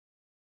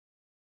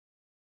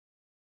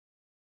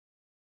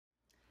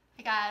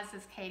Hey guys,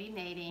 it's Katie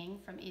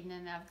Nading from Eden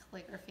and Of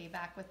Calligraphy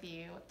back with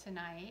you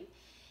tonight.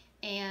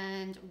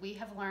 And we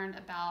have learned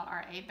about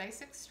our 8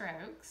 basic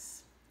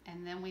strokes,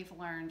 and then we've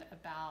learned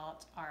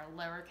about our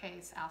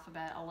lowercase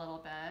alphabet a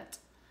little bit.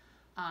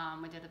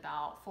 We did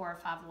about 4 or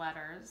 5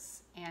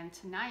 letters, and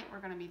tonight we're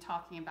going to be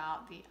talking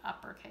about the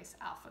uppercase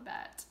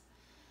alphabet.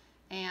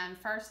 And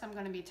first I'm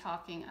going to be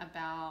talking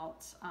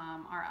about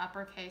our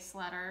uppercase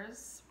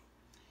letters.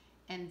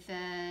 And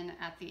then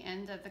at the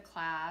end of the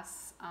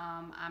class,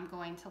 I'm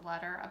going to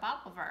letter a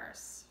Bible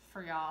verse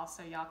for y'all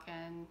so y'all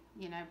can,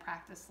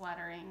 practice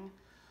lettering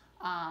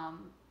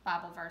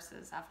Bible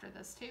verses after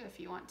this too if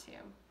you want to.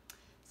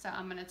 So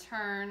I'm going to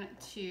turn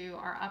to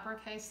our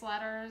uppercase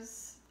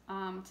letters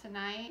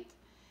tonight.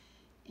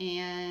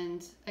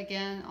 And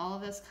again, all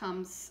of this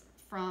comes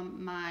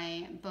from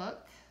my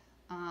book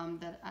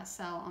that I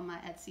sell on my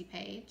Etsy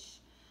page.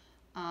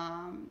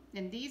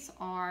 And these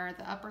are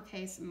the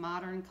uppercase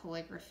modern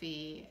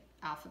calligraphy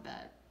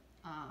alphabet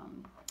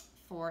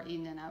for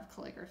Eden and Of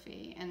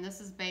Calligraphy. And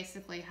this is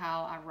basically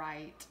how I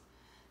write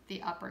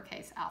the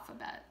uppercase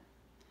alphabet.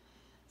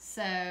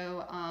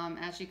 So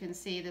as you can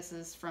see, this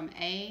is from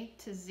A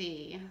to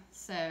Z.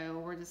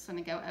 So we're just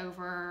going to go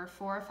over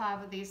 4 or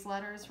 5 of these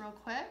letters real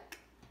quick.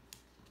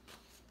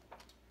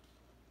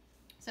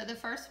 So the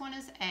first one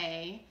is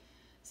A.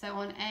 So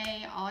on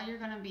A, all you're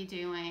going to be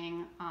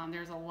doing,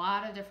 there's a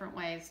lot of different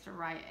ways to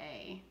write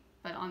A,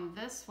 but on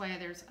this way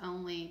there's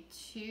only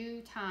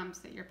 2 times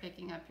that you're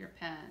picking up your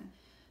pen.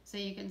 So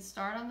you can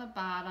start on the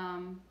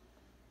bottom,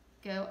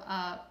 go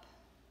up,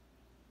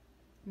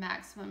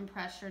 maximum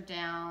pressure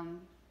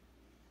down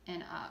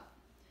and up,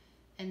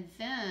 and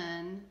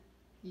then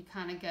you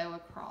kind of go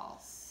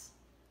across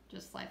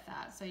just like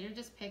that. So you're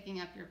just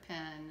picking up your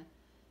pen,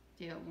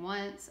 do it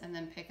once and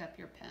then pick up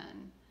your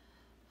pen.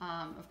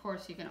 Of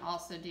course, you can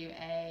also do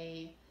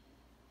A,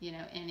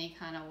 any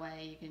kind of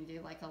way. You can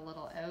do like a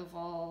little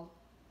oval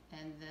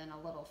and then a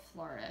little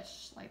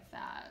flourish like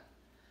that.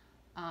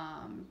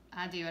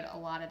 I do it a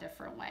lot of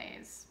different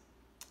ways.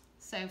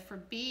 So for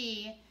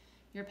B,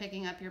 you're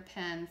picking up your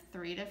pen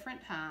 3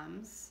 different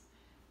times.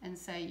 And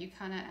so you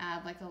kind of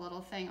add like a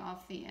little thing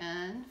off the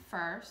end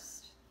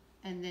first,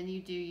 and then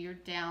you do your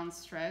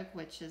downstroke,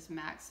 which is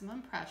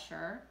maximum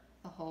pressure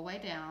the whole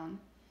way down,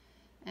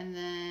 and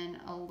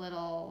then a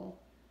little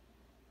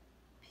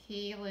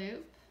P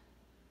loop,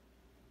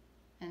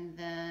 and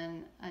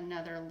then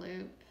another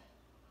loop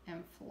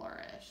and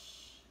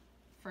flourish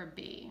for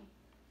B.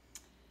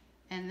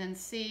 And then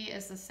C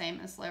is the same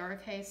as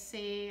lowercase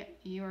c.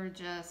 You're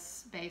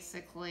just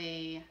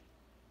basically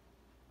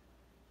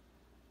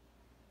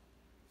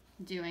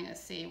doing a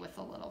C with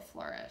a little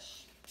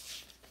flourish.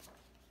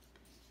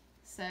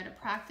 So to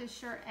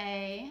practice your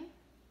A,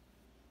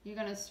 you're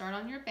going to start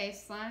on your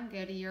baseline,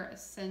 go to your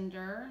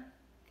ascender,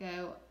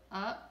 go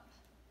up,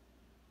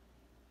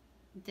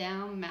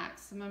 down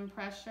maximum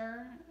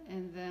pressure,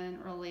 and then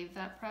relieve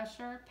that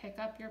pressure, pick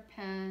up your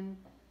pen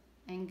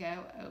and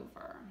go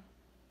over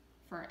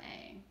for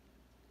A.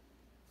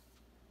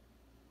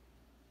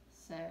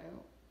 So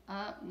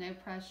up, no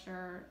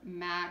pressure,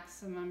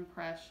 maximum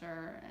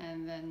pressure,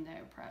 and then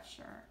no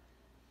pressure,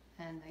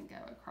 and then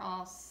go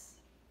across,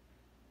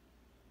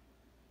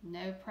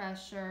 no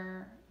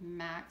pressure,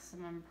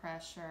 maximum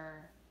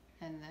pressure,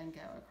 and then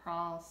go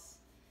across.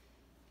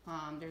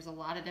 There's a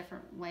lot of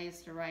different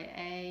ways to write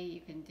A.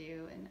 You can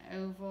do an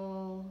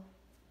oval,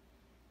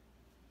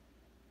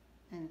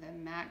 and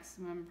then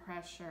maximum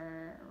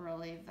pressure,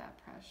 relieve that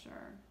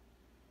pressure.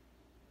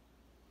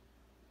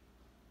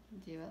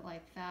 Do it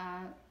like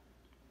that.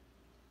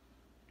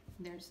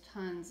 There's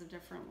tons of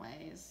different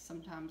ways.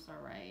 Sometimes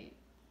I write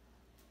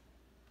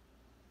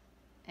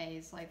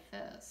A's like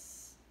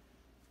this.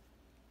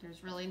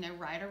 There's really no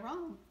right or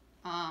wrong.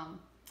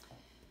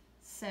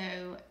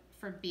 So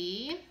for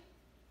B,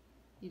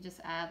 you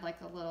just add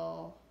like a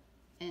little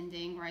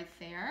ending right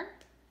there.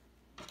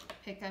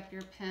 Pick up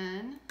your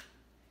pen,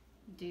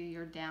 do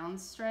your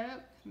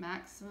downstroke,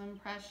 maximum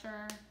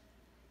pressure,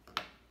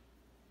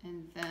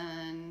 and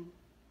then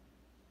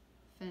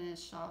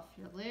finish off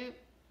your loop,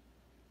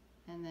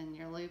 and then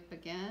your loop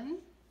again.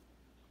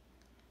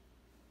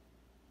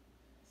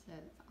 So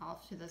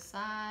off to the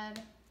side,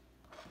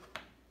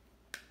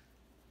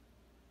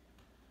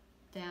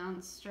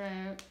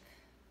 downstroke,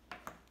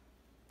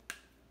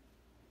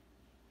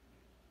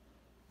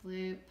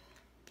 loop,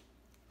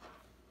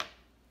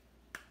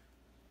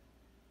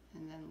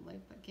 and then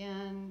loop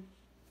again,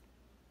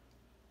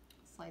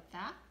 just like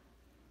that.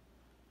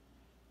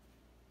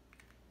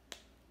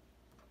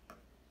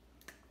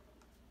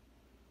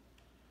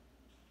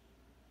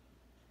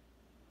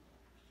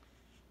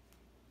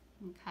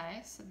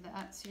 Okay, so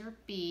that's your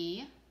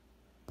B.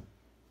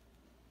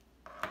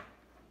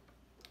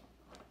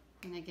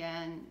 And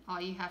again, all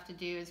you have to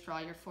do is draw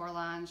your 4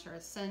 lines, your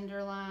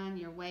ascender line,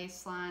 your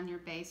waistline, your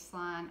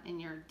baseline,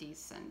 and your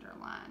descender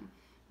line.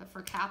 But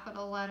for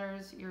capital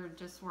letters, you're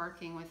just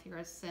working with your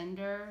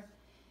ascender,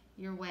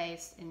 your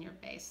waist, and your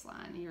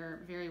baseline. You're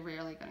very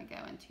rarely going to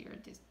go into your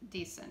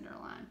descender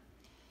line.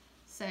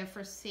 So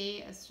for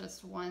C, it's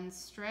just 1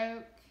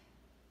 stroke,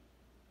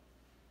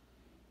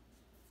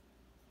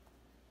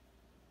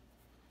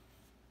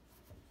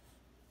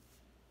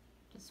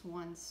 just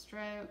one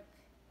stroke.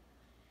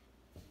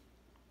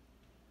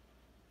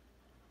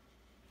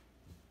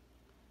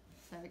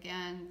 So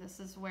again, this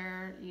is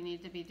where you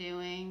need to be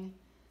doing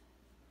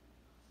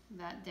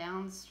that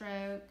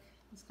downstroke.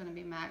 It's going to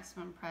be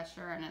maximum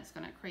pressure, and it's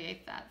going to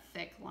create that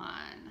thick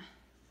line.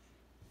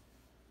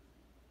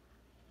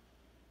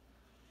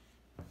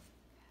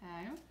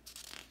 Okay.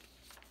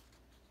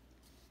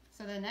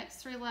 So the next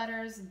three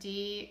letters,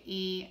 D,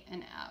 E,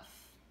 and F.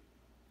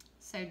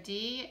 So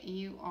D,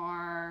 you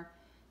are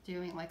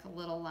doing like a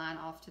little line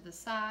off to the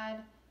side,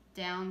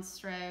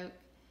 downstroke,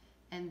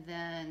 and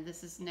then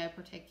this is no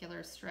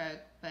particular stroke,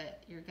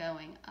 but you're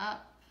going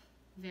up,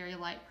 very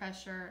light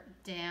pressure,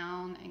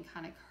 down, and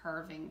kind of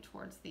curving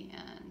towards the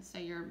end. So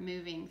you're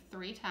moving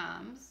 3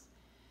 times.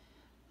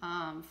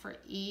 For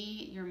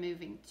E, you're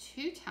moving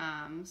 2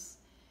 times.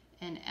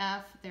 In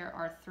F, there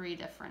are 3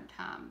 different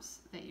times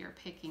that you're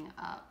picking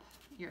up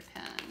your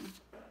pen.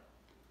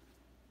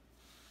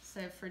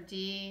 So for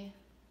D,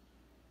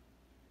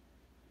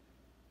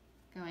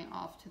 going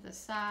off to the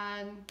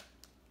side,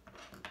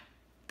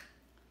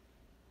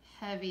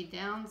 heavy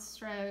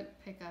downstroke,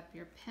 pick up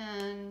your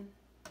pen,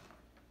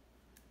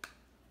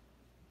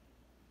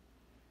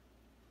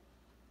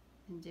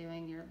 and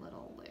doing your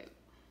little loop.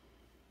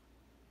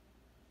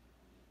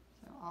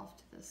 So off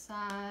to the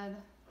side,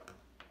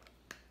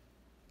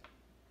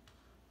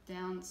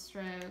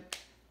 downstroke,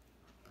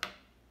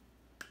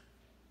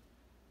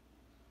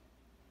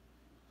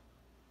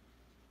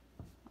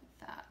 like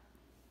that.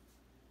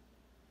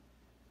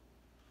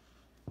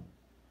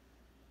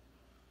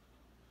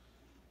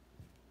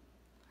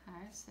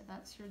 Okay, so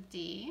that's your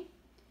D.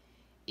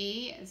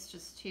 E is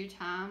just 2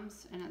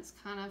 times, and it's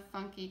kind of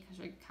funky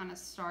because you kind of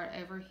start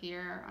over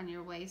here on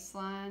your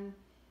waistline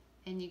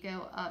and you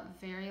go up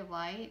very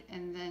light,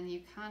 and then you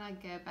kind of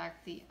go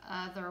back the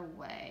other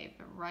way.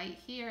 But right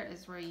here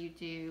is where you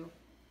do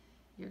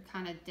your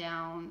kind of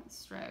down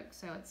stroke,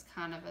 so it's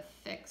kind of a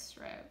thick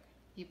stroke.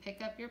 You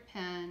pick up your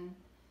pen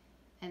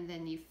and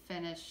then you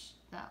finish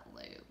that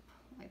loop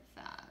like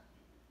that.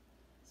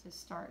 So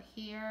start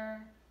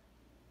here,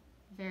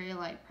 very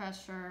light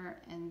pressure,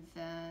 and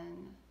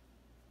then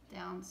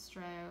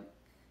downstroke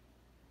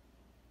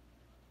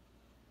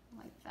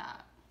like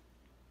that.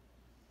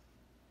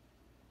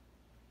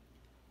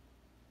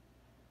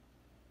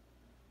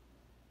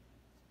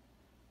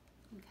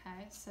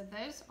 Okay, so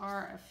those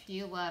are a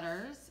few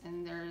letters,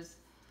 and there's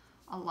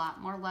a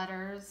lot more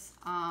letters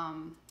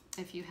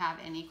if you have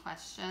any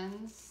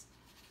questions.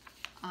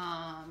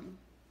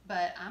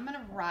 But I'm going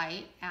to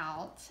write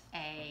out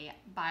a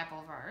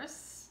Bible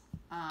verse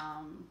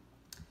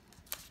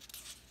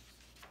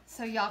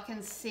so y'all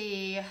can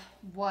see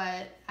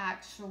what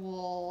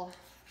actual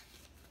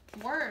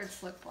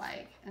words look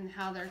like and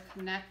how they're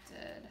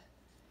connected.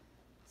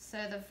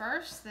 So the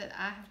verse that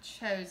I have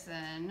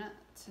chosen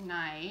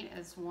tonight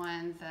is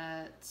one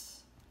that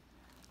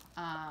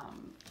I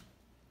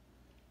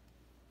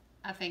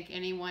think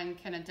anyone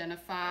can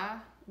identify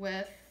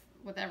with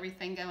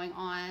everything going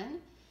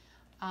on.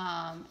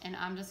 And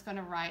I'm just going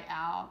to write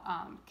out,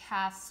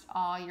 cast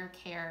all your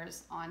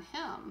cares on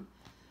him.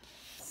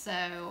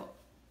 So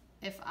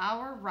if I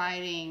were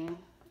writing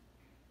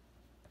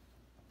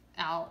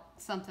out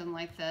something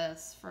like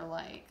this for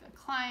like a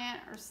client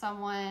or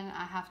someone,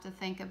 I have to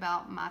think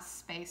about my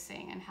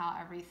spacing and how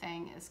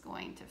everything is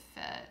going to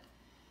fit.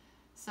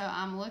 So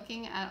I'm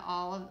looking at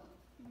all of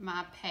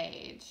my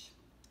page,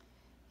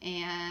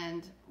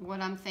 and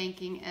what I'm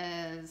thinking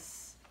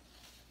is,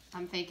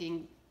 I'm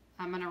going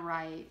to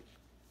write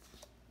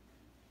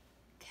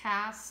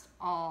cast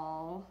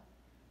all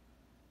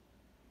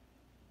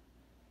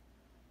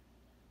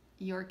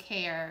your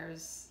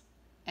cares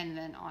and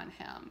then on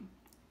him.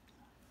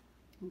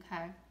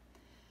 Okay,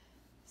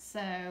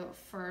 so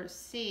for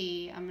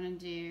C, I'm going to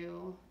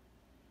do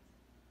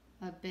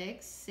a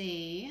big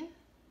C,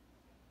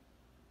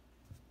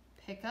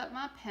 pick up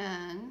my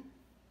pen,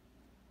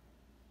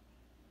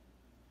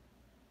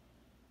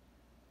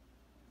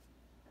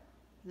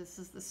 this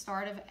is the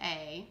start of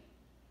A,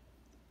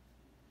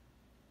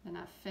 then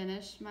I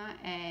finish my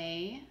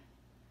A,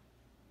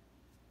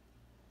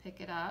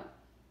 pick it up,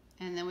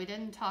 and then we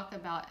didn't talk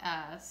about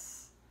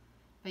S,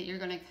 but you're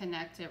going to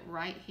connect it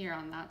right here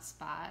on that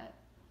spot.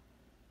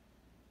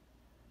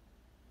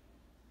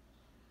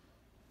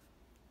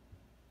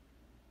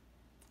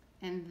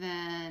 And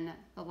then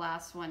the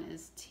last one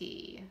is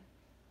T.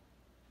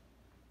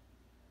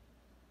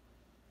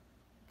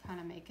 Kind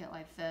of make it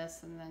like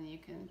this, and then you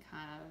can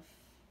kind of,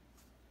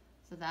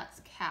 so that's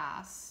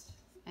cast.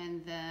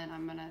 And then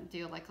I'm going to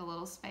do like a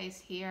little space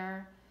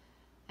here,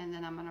 and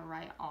then I'm going to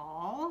write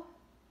all.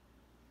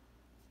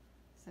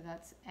 So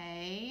that's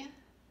A.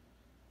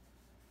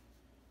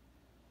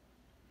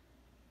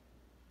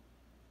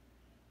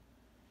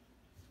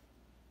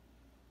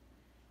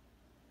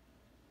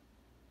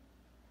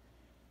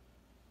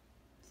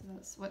 So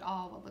that's what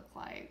all will look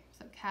like.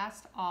 So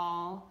cast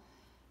all.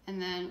 And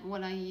then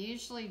what I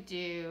usually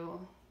do,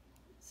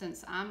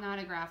 since I'm not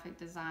a graphic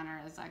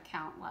designer, is I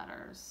count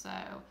letters. So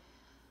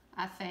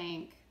I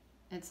think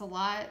it's a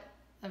lot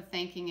of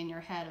thinking in your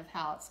head of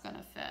how it's going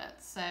to fit.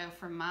 So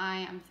for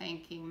my, I'm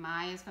thinking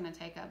my is going to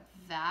take up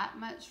that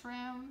much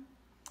room,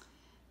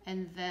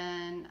 and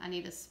then I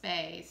need a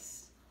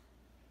space.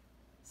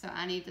 So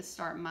I need to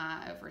start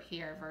my over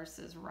here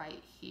versus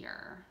right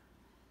here.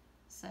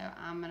 So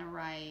I'm going to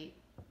write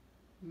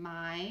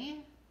my,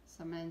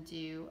 so I'm going to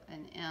do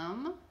an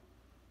M.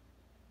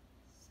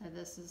 So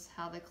this is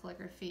how the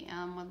calligraphy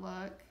M would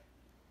look.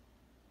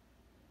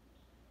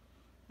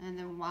 And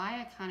then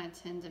Y I kind of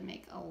tend to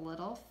make a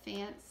little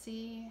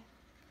fancy,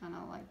 kind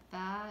of like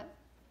that.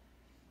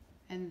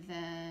 And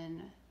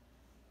then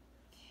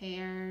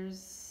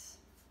cares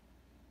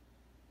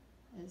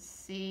is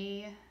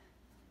C,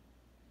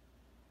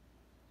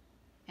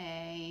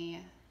 A,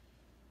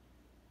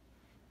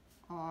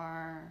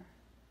 R.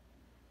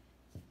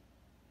 So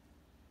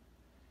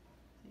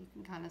you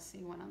can kind of see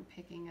when I'm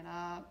picking it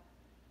up.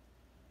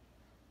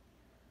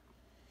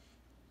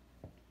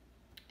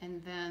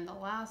 And then the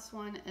last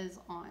one is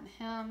on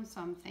him,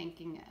 so I'm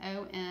thinking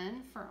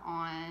O-N for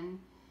on,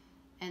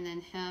 and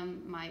then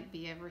him might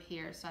be over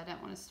here, so I don't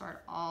want to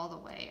start all the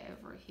way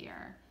over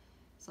here.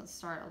 So let's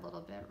start a little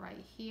bit right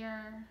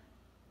here.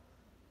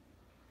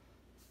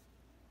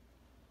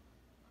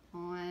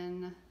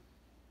 On,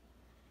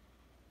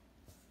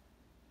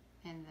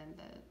 and then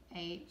the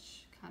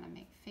H, kind of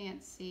make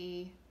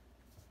fancy.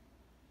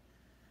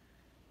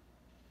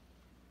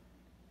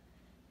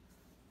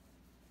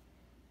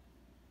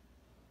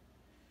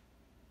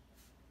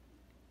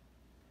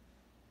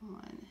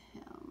 On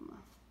him.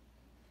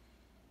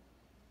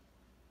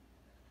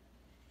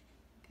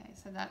 Okay,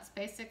 so that's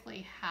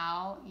basically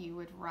how you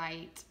would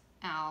write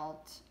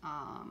out,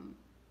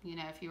 you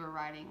know, if you were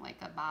writing like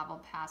a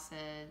Bible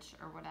passage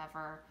or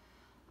whatever.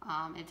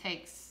 It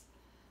takes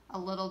a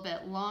little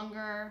bit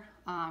longer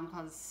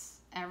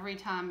because every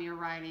time you're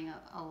writing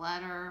a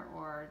letter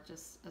or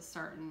just a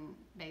certain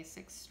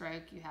basic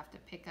stroke, you have to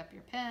pick up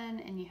your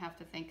pen and you have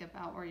to think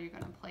about where you're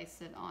going to place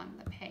it on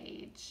the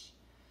page.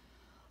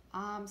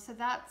 So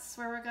that's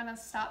where we're going to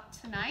stop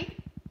tonight,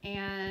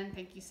 and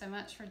thank you so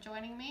much for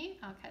joining me.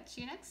 I'll catch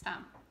you next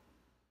time.